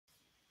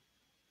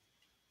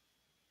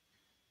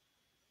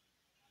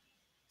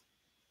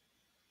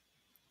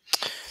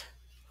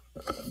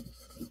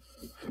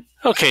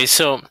Okay,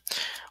 so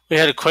we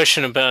had a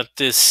question about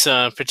this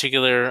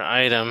particular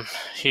item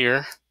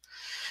here.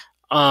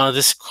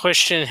 This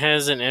question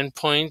has an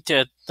endpoint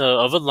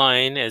of a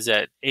line as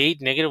at 8,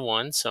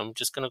 -1. So I'm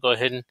just going to go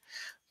ahead and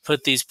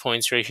put these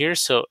points right here.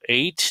 So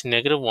 8,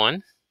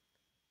 -1.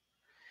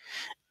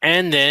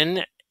 And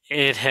then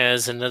it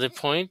has another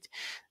point.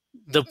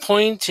 The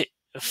point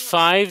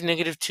 5,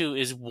 -2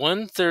 is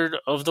 1/3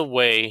 of the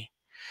way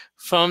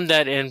from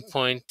that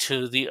endpoint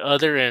to the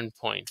other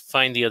endpoint.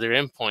 Find the other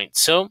endpoint.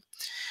 So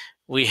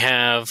we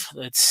have,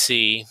 let's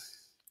see,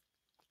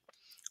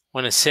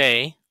 want to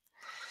say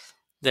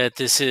that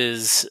this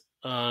is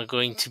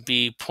going to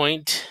be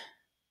point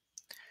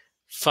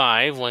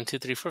 5, 1, 2,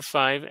 3, 4,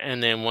 5,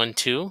 and then 1,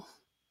 2.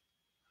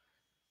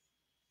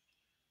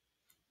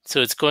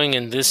 So it's going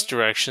in this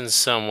direction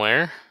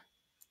somewhere.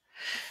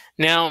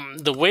 Now,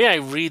 the way I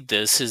read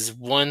this is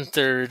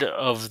 1/3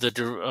 of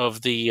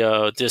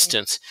the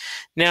distance.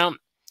 Now,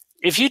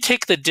 if you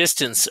take the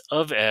distance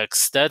of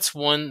x, that's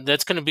going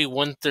to be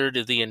 1/3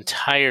 of the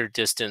entire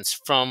distance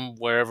from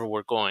wherever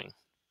we're going.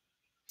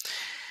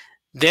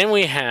 Then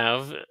we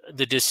have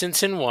the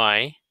distance in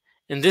y,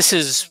 and this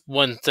is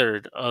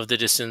 1/3 of the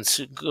distance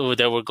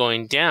that we're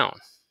going down.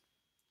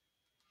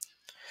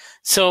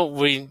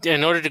 So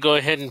in order to go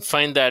ahead and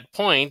find that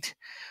point,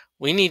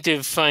 we need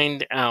to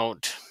find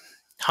out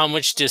how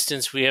much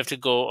distance we have to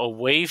go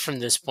away from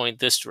this point,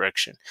 this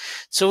direction.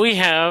 So we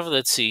have,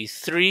 let's see,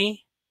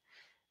 3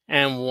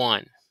 and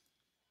 1.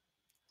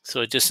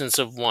 So a distance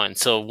of 1.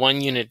 So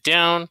 1 unit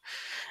down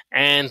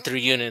and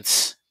 3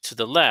 units to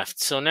the left.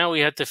 So now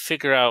we have to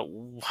figure out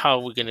how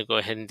we're going to go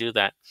ahead and do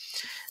that.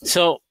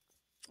 So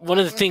one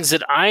of the things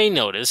that I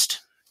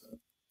noticed,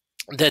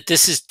 that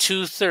this is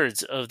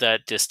 2/3 of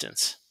that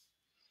distance.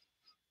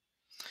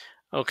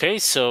 Okay,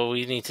 so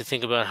we need to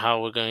think about how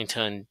we're going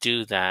to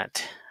undo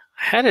that.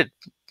 I had it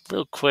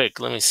real quick.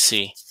 Let me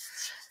see.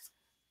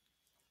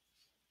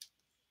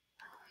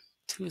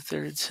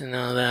 2/3, and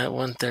now that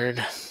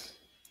 1/3.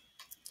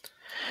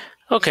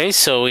 Okay,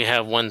 so we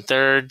have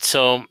 1/3.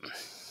 So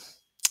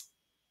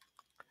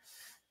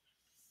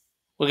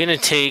we're going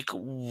to take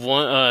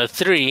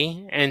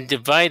 3 and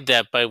divide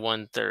that by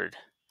 1/3.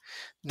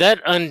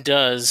 That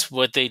undoes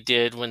what they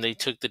did when they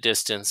took the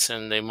distance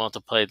and they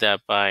multiplied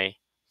that by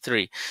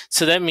 3.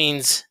 So that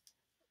means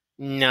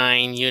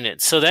 9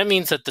 units. So that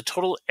means that the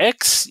total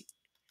x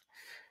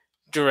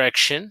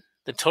direction,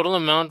 the total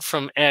amount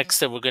from x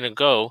that we're going to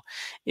go,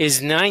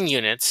 is 9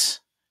 units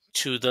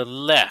to the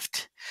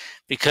left,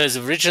 because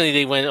originally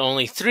they went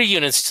only 3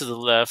 units to the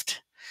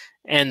left,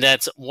 and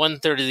that's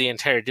 1/3 of the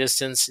entire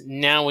distance.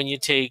 Now when you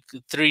take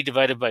 3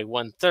 divided by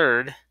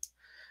 1/3,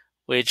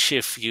 which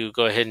if you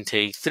go ahead and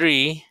take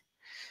 3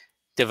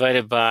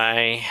 divided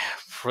by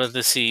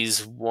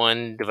parentheses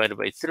 1 divided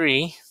by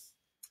 3,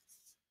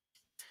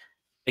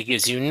 it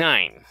gives you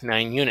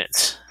 9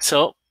 units.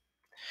 So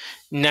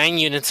 9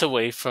 units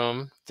away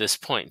from this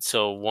point.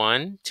 So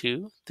 1,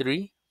 2,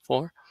 3,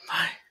 4,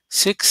 5,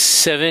 6,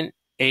 7,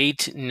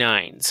 8,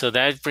 9. So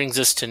that brings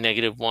us to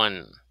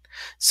 -1.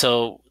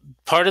 So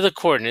part of the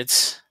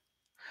coordinates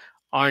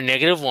are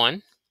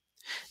 -1.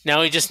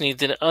 Now we just need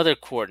the other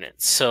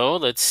coordinates. So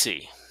let's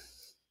see.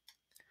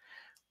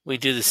 We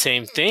do the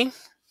same thing.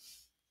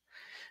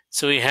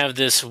 So we have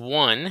this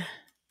 1.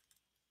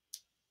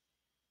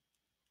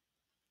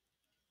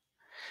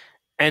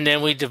 And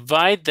then we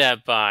divide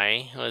that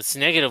by, well, it's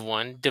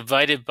 -1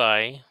 divided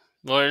by,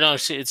 well, no,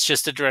 it's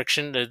just the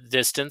direction, the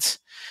distance.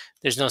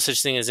 There's no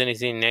such thing as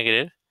anything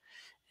negative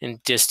in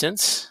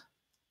distance.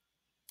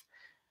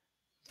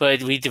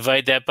 But we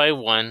divide that by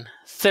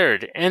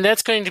 1/3. And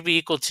that's going to be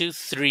equal to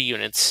 3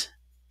 units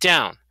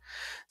down.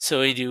 So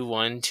we do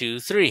 1, 2,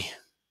 3.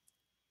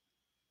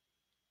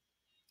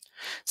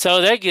 So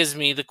that gives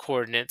me the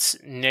coordinates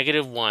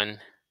 -1,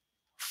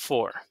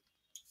 4.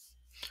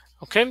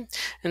 Okay,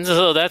 and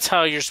so that's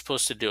how you're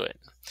supposed to do it.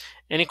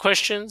 Any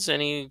questions,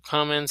 any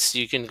comments,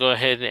 you can go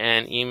ahead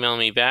and email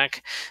me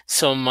back.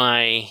 So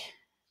my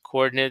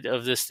coordinate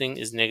of this thing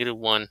is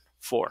 -1,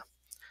 4.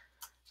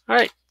 All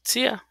right,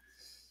 see ya.